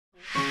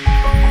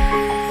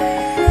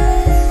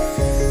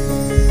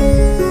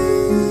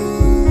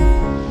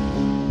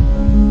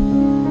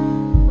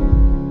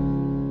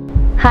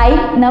Hi,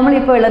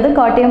 നമ്മളിപ്പോൾ ഉള്ളത്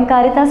Kottayam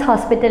Caritas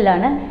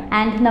ഹോസ്പിറ്റലിലാണ്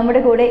ആൻഡ്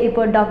നമ്മുടെ കൂടെ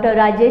ഇപ്പോൾ ഡോക്ടർ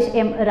രാജേഷ്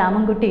എം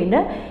രാമൻകുട്ടി ഉണ്ട്.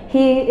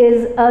 He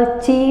is A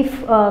chief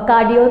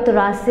cardio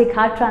thoracic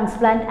heart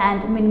transplant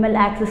and minimal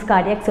access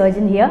cardiac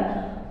surgeon here.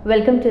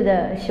 Welcome to the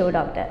show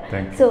doctor.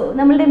 So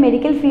നമ്മളുടെ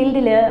medical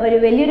ഫീൽഡിൽ ഒരു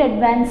വലിയൊരു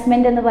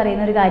അഡ്വാൻസ്മെൻ്റ് എന്ന്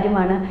പറയുന്ന ഒരു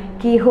കാര്യമാണ്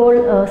കീഹോൾ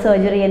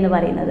സർജറി എന്ന്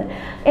പറയുന്നത്.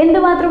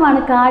 എന്തുമാത്രമാണ്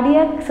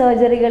കാർഡിയാക്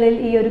സർജറികളിൽ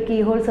ഈ ഒരു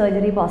കീഹോൾ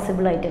സർജറി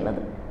പോസിബിൾ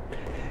ആയിട്ടുള്ളത്?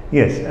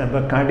 യെസ്,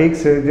 അപ്പോൾ കാർഡിയക്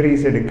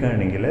സർജറീസ്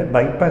എടുക്കുകയാണെങ്കിൽ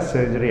ബൈപ്പാസ്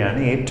സർജറിയാണ്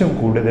ഏറ്റവും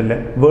കൂടുതൽ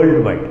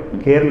വേൾഡ് വൈഡ്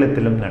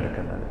കേരളത്തിലും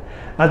നടക്കുന്നത്.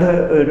 അത്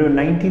ഒരു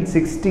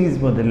 1960s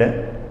മുതൽ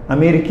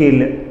അമേരിക്കയിൽ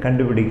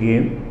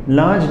കണ്ടുപിടിക്കുകയും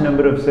ലാർജ്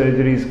നമ്പർ ഓഫ്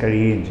സർജറീസ്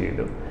കഴിയുകയും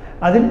ചെയ്തു.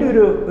 അതിൻ്റെ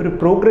ഒരു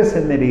പ്രോഗ്രസ്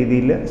എന്ന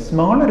രീതിയിൽ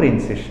സ്മോളർ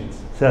ഇൻസിഷൻസ്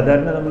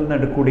സാധാരണ നമ്മൾ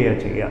നടുക്കൂടിയാണ്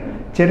ചെയ്യുക.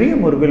 ചെറിയ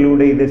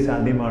മുറിവിലൂടെ ഇത്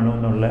സാധ്യമാണോ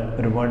എന്നുള്ള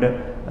ഒരുപാട്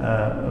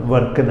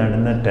വർക്ക്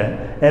നടന്നിട്ട്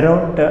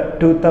അറൗണ്ട്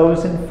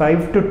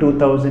 2005 to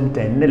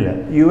 2010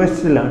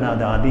 US-ലാണ്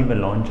അത് ആദ്യമേ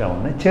ലോഞ്ച്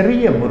ആവുന്നത്.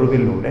 ചെറിയ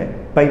മുറിവിലൂടെ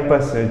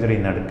ബൈപ്പാസ് സർജറി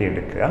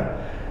നടത്തിയെടുക്കുക.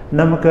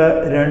 നമുക്ക്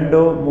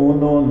 2,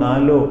 3,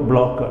 4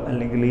 ബ്ലോക്ക്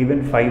അല്ലെങ്കിൽ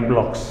ഈവൻ 5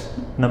 ബ്ലോക്സ്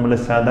നമ്മൾ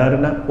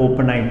സാധാരണ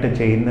ഓപ്പൺ ആയിട്ട്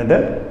ചെയ്യുന്നത്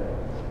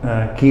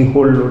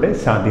കീഹോളിലൂടെ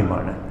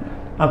സാധ്യമാണ്.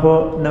 അപ്പോൾ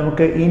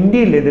നമുക്ക്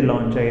ഇന്ത്യയിൽ ഇത്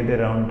ലോഞ്ച് ചെയ്ത്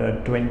അറൗണ്ട്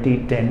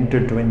 2010 to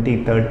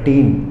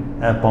 2013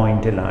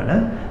 പോയിന്റിലാണ്.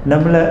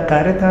 നമ്മൾ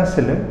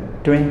കാരിത്താസിൽ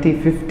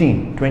 2015,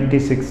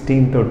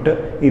 2016 തൊട്ട്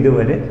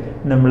ഇതുവരെ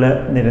നമ്മൾ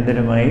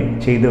നിരന്തരമായി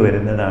ചെയ്തു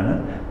വരുന്നതാണ്.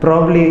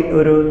 പ്രോബ്ലി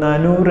ഒരു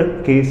 400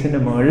 കേസിന്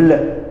മുകളിൽ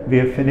we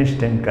have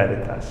finished in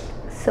Caritas.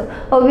 So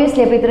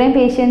obviously അപ്പോൾ ഇത്രയും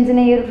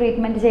പേഷ്യൻസിനെ ഈ ഒരു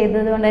ട്രീറ്റ്മെൻറ്റ്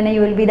ചെയ്തത് കൊണ്ട് തന്നെ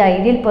you will be the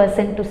ideal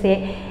person to say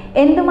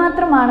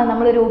എന്തുമാത്രമാണ്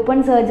നമ്മളൊരു ഓപ്പൺ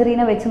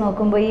സർജറിനെ വെച്ച്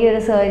നോക്കുമ്പോൾ ഈ ഒരു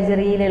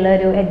സർജറിയിലുള്ള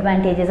ഒരു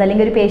അഡ്വാൻറ്റേജസ്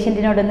അല്ലെങ്കിൽ ഒരു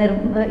പേഷ്യൻറ്റിനോട്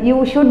you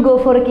should go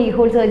for A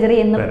keyhole surgery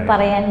എന്ന്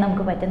പറയാൻ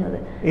നമുക്ക് പറ്റുന്നത്?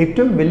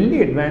 ഏറ്റവും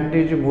വലിയ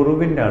അഡ്വാൻറ്റേജ്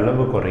മുറിവിൻ്റെ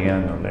അളവ്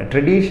കുറയാന്നുള്ളത്.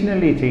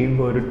 ട്രഡീഷണലി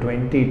ചെയ്യുമ്പോൾ ഒരു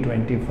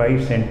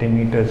 20-25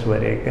 സെൻറ്റിമീറ്റേഴ്സ്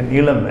വരെയൊക്കെ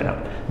നീളം വരാം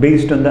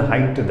based on the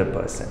height of the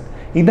person.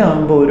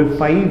 ഇതാകുമ്പോൾ ഒരു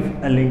 5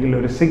 അല്ലെങ്കിൽ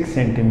ഒരു 6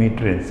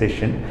 സെൻറ്റിമീറ്റർ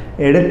ഇൻസിഷൻ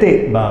ഇടത്തെ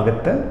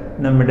ഭാഗത്ത്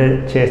നമ്മുടെ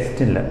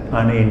ചെസ്റ്റിൽ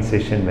ആണ്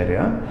ഇൻസിഷൻ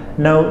വരിക.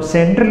 നൗ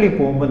സെൻട്രലി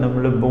പോകുമ്പോൾ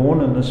നമ്മൾ ബോൺ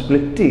ഒന്ന്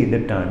സ്പ്ലിറ്റ്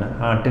ചെയ്തിട്ടാണ്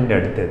ഹാർട്ടിൻ്റെ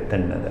അടുത്ത്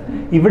എത്തേണ്ടത്.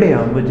 ഇവിടെ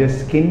ആകുമ്പോൾ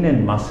ജസ്റ്റ് സ്കിൻ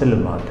ആൻഡ് മസിൽ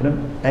മാത്രം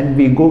and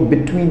we go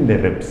between the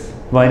ribs,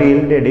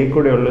 വരയിലിൻ്റെ ഇടയിൽ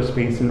കൂടെയുള്ള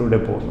സ്പേസിലൂടെ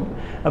പോകുന്നു.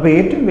 അപ്പോൾ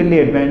ഏറ്റവും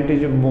വലിയ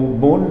അഡ്വാൻറ്റേജ്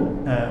ബോൺ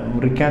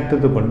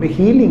മുറിക്കാത്തത് കൊണ്ട്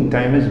healing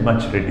time is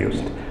much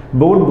reduced.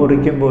 Bone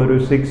മുറിക്കുമ്പോൾ ഒരു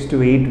 6 to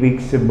 8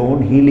 weeks bone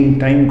healing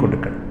time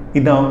കൊടുക്കണം.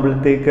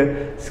 ഇതാകുമ്പോഴത്തേക്ക്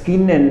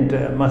സ്കിൻ ആൻഡ്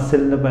മസിൽ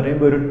എന്ന്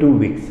പറയുമ്പോൾ ഒരു 2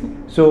 weeks.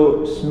 So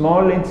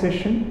small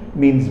incision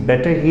means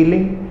better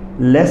healing,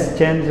 less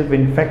chance of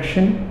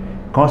infection,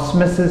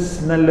 കോസ്മെസിസ്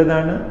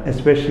നല്ലതാണ്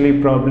especially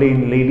probably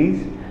in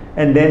ladies.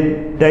 And then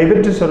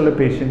diabetes ഉള്ള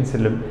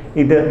പേഷ്യൻസിലും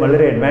ഇത്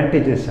വളരെ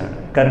advantages ആണ്.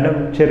 കാരണം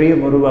ചെറിയ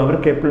മുറിവ്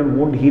അവർക്ക് എപ്പോഴും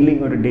വൂണ്ട്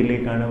ഹീലിംഗ് ഒരു ഡിലേ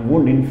കാണും,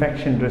 വൂണ്ട്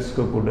ഇൻഫെക്ഷൻ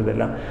റിസ്ക്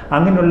കൂടുതലാണ്.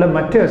 അങ്ങനെയുള്ള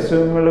മറ്റ്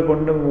അസുഖങ്ങൾ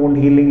കൊണ്ടും വൂണ്ട്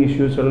ഹീലിംഗ്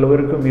ഇഷ്യൂസ്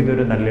ഉള്ളവർക്കും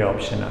ഇതൊരു നല്ല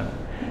ഓപ്ഷനാണ്.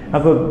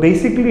 അപ്പോൾ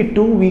ബേസിക്കലി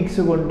 2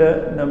 വീക്സ് കൊണ്ട്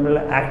നമ്മൾ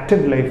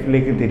ആക്റ്റീവ്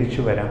ലൈഫിലേക്ക്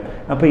തിരിച്ചു വരാം.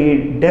 അപ്പോൾ ഈ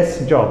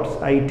ഡെസ്ക് ജോബ്സ്,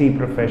 IT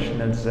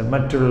പ്രൊഫഷണൽസ്,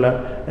 മറ്റുള്ള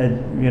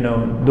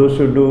those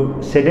who do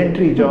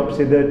sedentary jobs,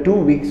 ഇത് 2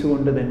 വീക്സ്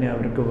കൊണ്ട് തന്നെ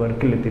അവർക്ക്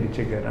വർക്കിൽ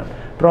തിരിച്ചു കയറാം.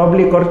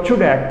 പ്രോബ്ലി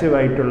കുറച്ചുകൂടെ ആക്റ്റീവ്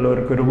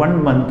ആയിട്ടുള്ളവർക്ക് ഒരു 1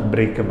 month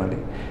ബ്രേക്ക് മതി.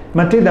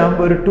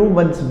 മറ്റേതാകുമ്പോൾ ഒരു 2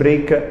 months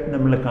ബ്രേക്ക്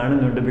നമ്മൾ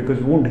കാണുന്നുണ്ട്,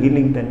 ബിക്കോസ് വൂണ്ട്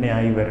ഹീലിംഗ് തന്നെ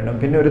ആയി വരണം.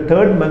 പിന്നെ ഒരു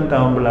 3rd month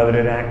ആകുമ്പോൾ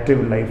അവരൊരു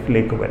ആക്റ്റീവ്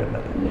ലൈഫിലേക്ക്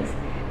വരുന്നത്.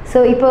 സോ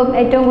ഇപ്പം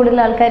ഏറ്റവും കൂടുതൽ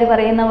ആൾക്കാർ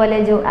പറയുന്ന പോലെ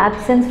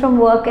ആബ്സെൻസ് ഫ്രം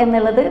വർക്ക്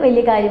എന്നുള്ളത്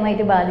വലിയ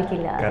കാര്യമായിട്ട്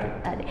ബാധിക്കില്ല.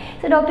 അതെ.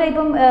 സോ ഡോക്ടർ,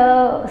 ഇപ്പം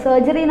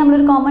സർജറി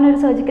നമ്മളൊരു കോമൺ ഒരു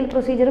സർജിക്കൽ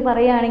പ്രൊസീജിയർ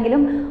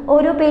പറയുകയാണെങ്കിലും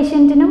ഓരോ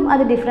പേഷ്യൻറ്റിനും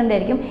അത് ഡിഫറെൻ്റ്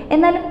ആയിരിക്കും.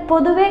 എന്നാലും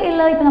പൊതുവേ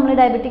ഉള്ള ഇപ്പോൾ നമ്മൾ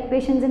ഡയബറ്റിക്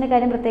പേഷ്യൻസിൻ്റെ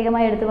കാര്യം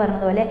പ്രത്യേകമായി എടുത്ത്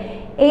പറഞ്ഞതുപോലെ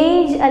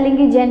ഏജ്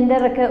അല്ലെങ്കിൽ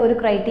ജെൻഡർ ഒക്കെ ഒരു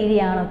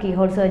ക്രൈറ്റീരിയ ആണോ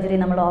കീഹോൾ സർജറി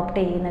നമ്മൾ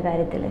ഓപ്റ്റ് ചെയ്യുന്ന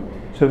കാര്യത്തിൽ?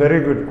 So very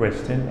good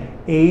question.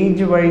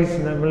 Age wise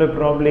നമ്മൾ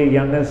probably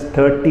youngest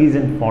 30s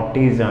and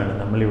 40s ആണ്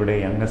നമ്മളിവിടെ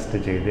യങ്ങസ്റ്റ്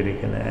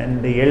ചെയ്തിരിക്കുന്നത്. And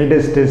the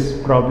eldest is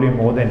probably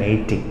more than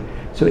 80.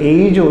 So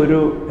age ഒരു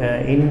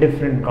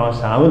ഇൻഡിഫറൻറ്റ്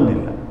കോസ്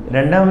ആവുന്നില്ല.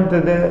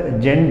 രണ്ടാമത്തത്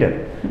gender,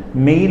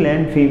 male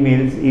and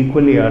females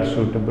equally R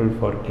suitable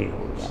for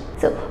കീഹോൾസ്.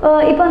 So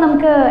ഇപ്പോൾ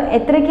നമുക്ക്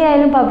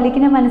എത്രയൊക്കെയായാലും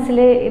പബ്ലിക്കിൻ്റെ മനസ്സിൽ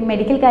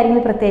മെഡിക്കൽ കാര്യങ്ങൾ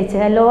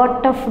പ്രത്യേകിച്ച്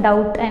ലോട്ട് ഓഫ്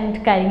ഡൗട്ട് ആൻഡ്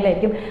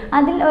കാര്യങ്ങളായിരിക്കും.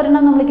 അതിൽ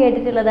ഒരെണ്ണം നമ്മൾ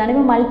കേട്ടിട്ടുള്ളതാണ്,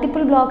 ഇപ്പോൾ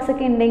മൾട്ടിപ്പിൾ ബ്ലോക്സ്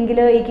ഒക്കെ ഉണ്ടെങ്കിൽ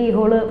ഈ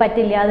കീഹോൾ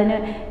പറ്റില്ല, അതിന്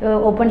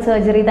ഓപ്പൺ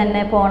സർജറി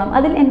തന്നെ പോകണം.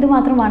 അതിൽ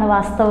എന്തുമാത്രമാണ്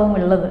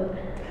വാസ്തവമുള്ളത്?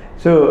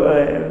 സോ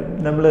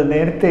നമ്മൾ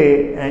നേരത്തെ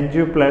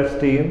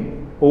ആൻജിയോപ്ലാസ്റ്റിയും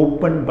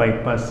ഓപ്പൺ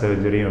ബൈപ്പാസ്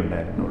സർജറിയും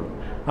ഉണ്ടായിരുന്നുള്ളൂ.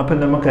 അപ്പം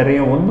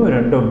നമുക്കറിയാം 1 or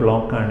 2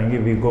 ബ്ലോക്ക്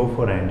ആണെങ്കിൽ വി ഗോ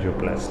ഫോർ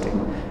ആൻജിയോപ്ലാസ്റ്റി.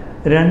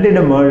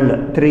 2ന് മുകളിൽ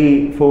 3,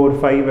 4,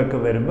 5 ഒക്കെ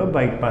വരുമ്പോൾ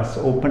ബൈപ്പാസ്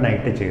ഓപ്പൺ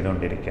ആയിട്ട്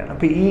ചെയ്തുകൊണ്ടിരിക്കുകയാണ്.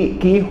 അപ്പോൾ ഈ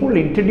കീഹോൾ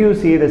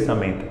ഇൻട്രൊഡ്യൂസ് ചെയ്ത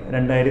സമയത്ത്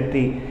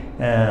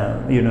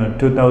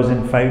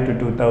 2005 to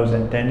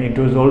 2010 it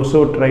was also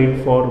tried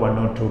for 1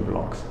 or 2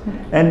 blocks.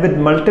 And with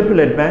multiple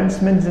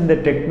advancements in the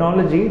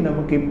technology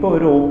നമുക്കിപ്പോൾ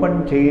ഒരു ഓപ്പൺ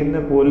ചെയ്യുന്ന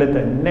പോലെ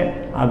തന്നെ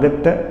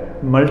അകത്ത്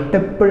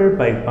മൾട്ടിപ്പിൾ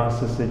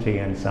ബൈപ്പാസസ്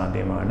ചെയ്യാൻ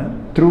സാധ്യമാണ്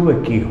ത്രൂ എ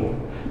കീഹോൾ.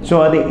 സോ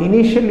അത്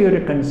ഇനീഷ്യലി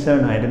ഒരു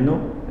കൺസേൺ ആയിരുന്നു.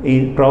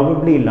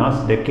 probably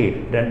last decade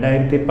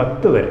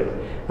 2010 വരെ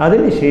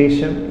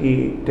അതിനുശേഷം ഈ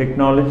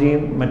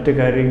ടെക്നോളജിയും മറ്റു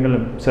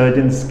കാര്യങ്ങളും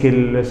സർജൻ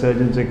സ്കില്ല്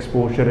സർജൻസ്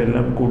എക്സ്പോഷർ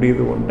എല്ലാം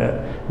കൂടിയതുകൊണ്ട്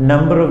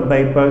number of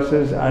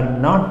ബൈപ്പാസസ് are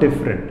not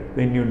different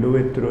when you do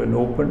it through N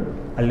open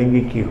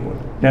അല്ലെങ്കിൽ കീ ഹോൾ.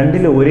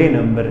 രണ്ടിലും ഒരേ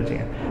നമ്പർ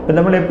ചെയ്യാം. അപ്പം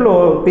നമ്മളെപ്പോഴും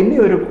പിന്നെ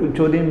ഒരു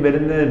ചോദ്യം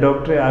വരുന്നത്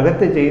ഡോക്ടറെ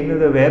അകത്ത്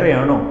ചെയ്യുന്നത്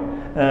വേറെയാണോ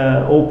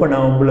ഓപ്പൺ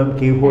ആവുമ്പോഴും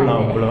കീ ഹോൾ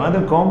ആവുമ്പോഴും? അത്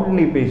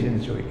കോമൺലി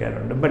പേഷ്യൻസ്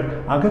ചോദിക്കാറുണ്ട്. ബട്ട്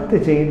അകത്ത്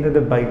ചെയ്യുന്നത്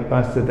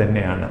ബൈപ്പാസ്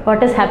തന്നെയാണ്.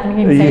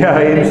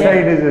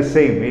 Inside is the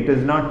same. It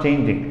is not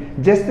changing.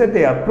 Just that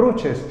the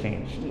approach has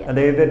changed.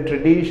 അതായത്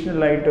ട്രഡീഷണൽ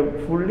ആയിട്ട്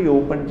ഫുള്ളി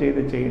ഓപ്പൺ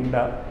ചെയ്ത് ചെയ്യേണ്ട,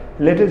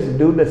 let us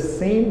do the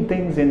same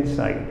things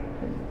inside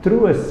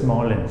through a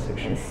small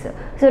incision.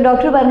 So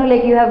doctor പറഞ്ഞു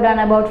like you have done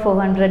about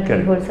 400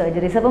 keyhole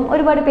surgeries. അപ്പം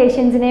ഒരുപാട്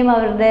പേഷ്യൻസിനെയും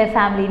അവരുടെ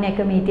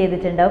ഫാമിലിനെയൊക്കെ meet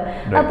ചെയ്തിട്ടുണ്ടാവും.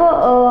 അപ്പോൾ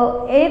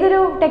ഏതൊരു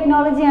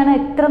ടെക്നോളജിയാണ്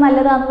എത്ര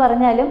നല്ലതാണെന്ന്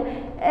പറഞ്ഞാലും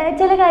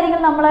ചില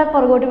കാര്യങ്ങൾ നമ്മളെ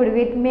പുറകോട്ട് വിടും.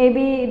 It may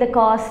be the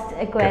cost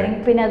acquiring.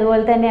 പിന്നെ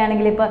അതുപോലെ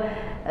തന്നെയാണെങ്കിൽ ഇപ്പോൾ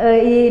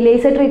ഈ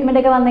ലേസർ ട്രീറ്റ്മെൻ്റ്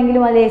ഒക്കെ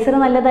വന്നെങ്കിലും ആ ലേസർ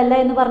നല്ലതല്ല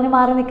എന്ന് പറഞ്ഞ്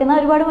മാറി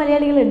നിൽക്കുന്ന ഒരുപാട്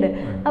മലയാളികളുണ്ട്.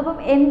 അപ്പം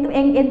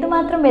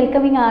എന്തുമാത്രം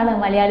വെൽക്കമിങ് ആണ്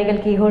മലയാളികൾ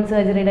കീഹോൾ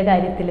സർജറിയുടെ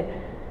കാര്യത്തിൽ?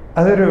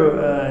 അതൊരു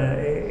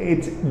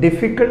it's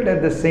difficult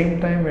at the same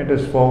time it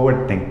is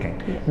forward thinking.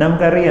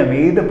 നമുക്കറിയാം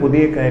ഏത്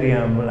പുതിയ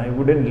കാര്യമാകുമ്പോൾ I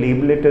wouldn't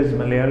label it as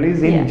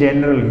Malayalees. In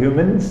general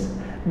humans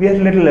V R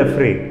little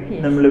afraid.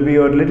 നമ്മൾ V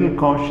R little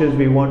cautious,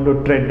 V want to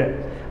ട്രെഡ്.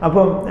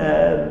 അപ്പം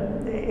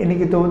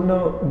എനിക്ക് തോന്നുന്നു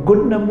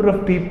good number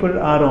of people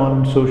are on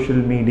social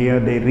media,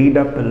 they read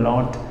up a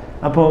lot.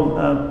 അപ്പോൾ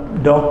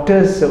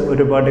doctors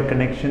ഒരുപാട്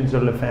connections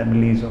ഉള്ള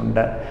families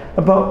ഉണ്ട്.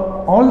 അപ്പോൾ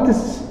all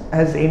this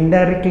has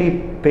indirectly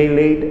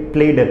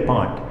played a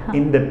part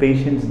in the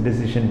patient's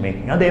decision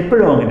making. അത്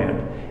എപ്പോഴും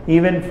അങ്ങനെയാണ്,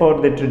 even for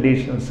the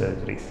traditional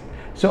surgeries.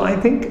 So I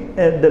think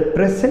the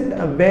present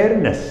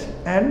awareness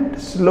and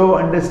slow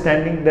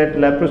understanding that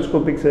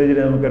laparoscopic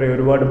surgery നമുക്കറിയാം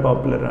ഒരുപാട്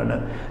popular ആണ്.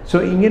 So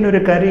ഇങ്ങനെ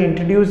ഒരു കാര്യം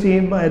introduce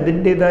ചെയ്യുമ്പോൾ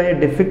അതിൻ്റെതായ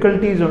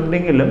ഡിഫിക്കൽട്ടീസ്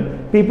ഉണ്ടെങ്കിലും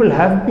people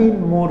have been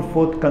more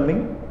fourth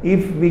coming.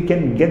 If we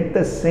can get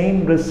the same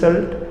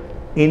result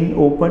in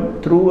open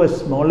through a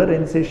smaller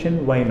incision,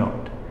 why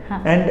not?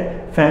 And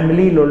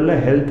ഫാമിലിയിലുള്ള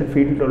health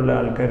ഫീൽഡിലുള്ള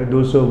ആൾക്കാർ,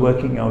 those are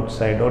working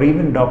outside or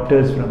even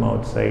doctors from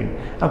outside,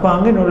 അപ്പോൾ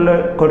അങ്ങനെയുള്ള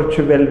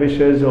കുറച്ച് well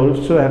wishers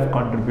also have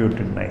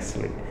contributed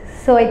nicely.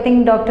 So I think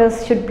doctors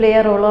should play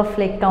a role of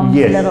like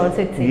counselor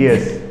also.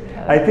 Yes.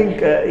 I think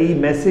ഈ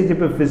message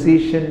ഇപ്പോൾ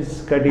physicians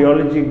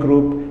cardiology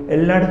group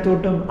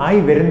എല്ലായിടത്തോട്ടും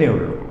ആയി വരുന്നേ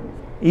ഉള്ളൂ.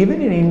 Even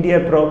in India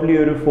probably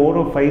ഒരു 4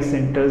 or 5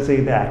 centres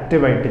ഇത്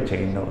ആക്റ്റീവായിട്ട്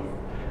ചെയ്യുന്നു.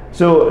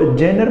 So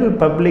general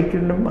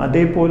പബ്ലിക്കിനും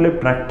അതേപോലെ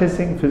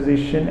practising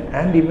physician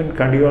and even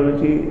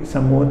cardiology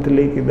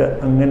സമൂഹത്തിലേക്ക് ഇത്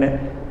അങ്ങനെ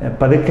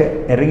പതുക്കെ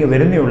ഇറങ്ങി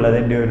വരുന്നേ ഉള്ളൂ.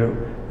 അതിൻ്റെ ഒരു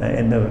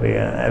എന്താ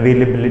പറയുക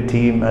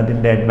അവൈലബിലിറ്റിയും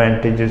അതിൻ്റെ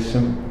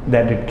അഡ്വാൻറ്റേജസും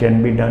that it can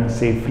be done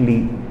safely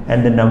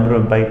and the number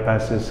of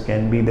ബൈപാസസ്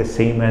can be the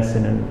same as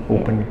in an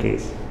open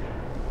case.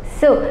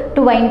 So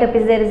to wind up,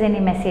 is there is any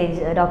message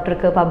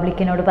ഡോക്ടർക്ക്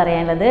പബ്ലിക്കിനോട്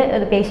പറയാനുള്ളത്?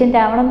 അത് പേഷ്യൻ്റ്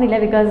ആവണം എന്നില്ല,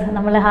 ബിക്കോസ്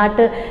നമ്മൾ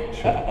heart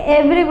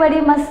everybody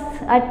must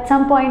at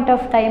some point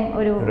of time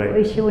ഒരു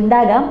issue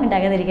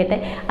ഉണ്ടാകാതിരിക്കട്ടെ.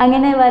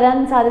 അങ്ങനെ വരാൻ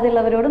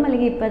സാധ്യതയുള്ളവരോടും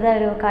അല്ലെങ്കിൽ ഇപ്പോഴത്തെ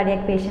ഒരു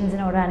കാർഡിയാക്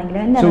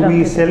പേഷ്യൻസിനോടാണെങ്കിലും എന്താണ്? So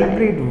we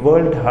celebrate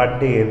World Heart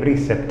Day every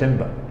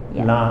September.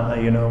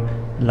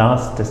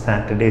 Last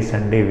Saturday,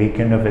 Sunday,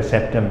 weekend of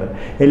September.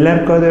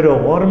 എല്ലാവർക്കും അതൊരു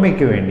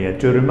ഓർമ്മയ്ക്ക് വേണ്ടിയാണ്,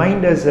 to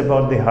remind us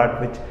about the heart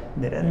which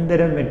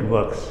നിരന്തരം it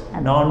works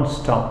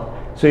non-stop.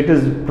 So it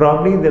is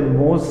probably the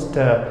most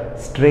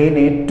strain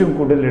ഏറ്റവും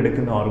കൂടുതൽ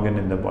എടുക്കുന്ന organ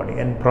in the body,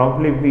 and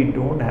probably we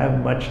don't have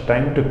much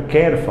time to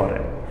care for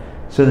it.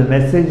 So the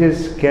message is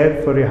care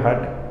for your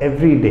heart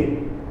every day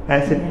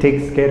as it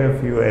takes care of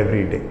you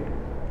every day.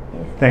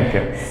 Thank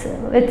you. So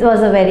it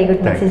was a very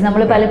good message.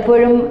 നമ്മൾ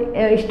പലപ്പോഴും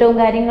ഇഷ്ടവും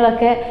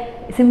കാര്യങ്ങളൊക്കെ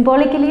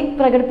symbolically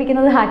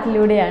പ്രകടിപ്പിക്കുന്നത്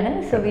ഹാർട്ടിലൂടെയാണ്.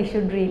 So we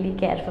should really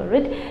care for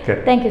it.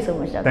 Thank you so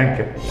much, Dr. Thank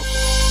you.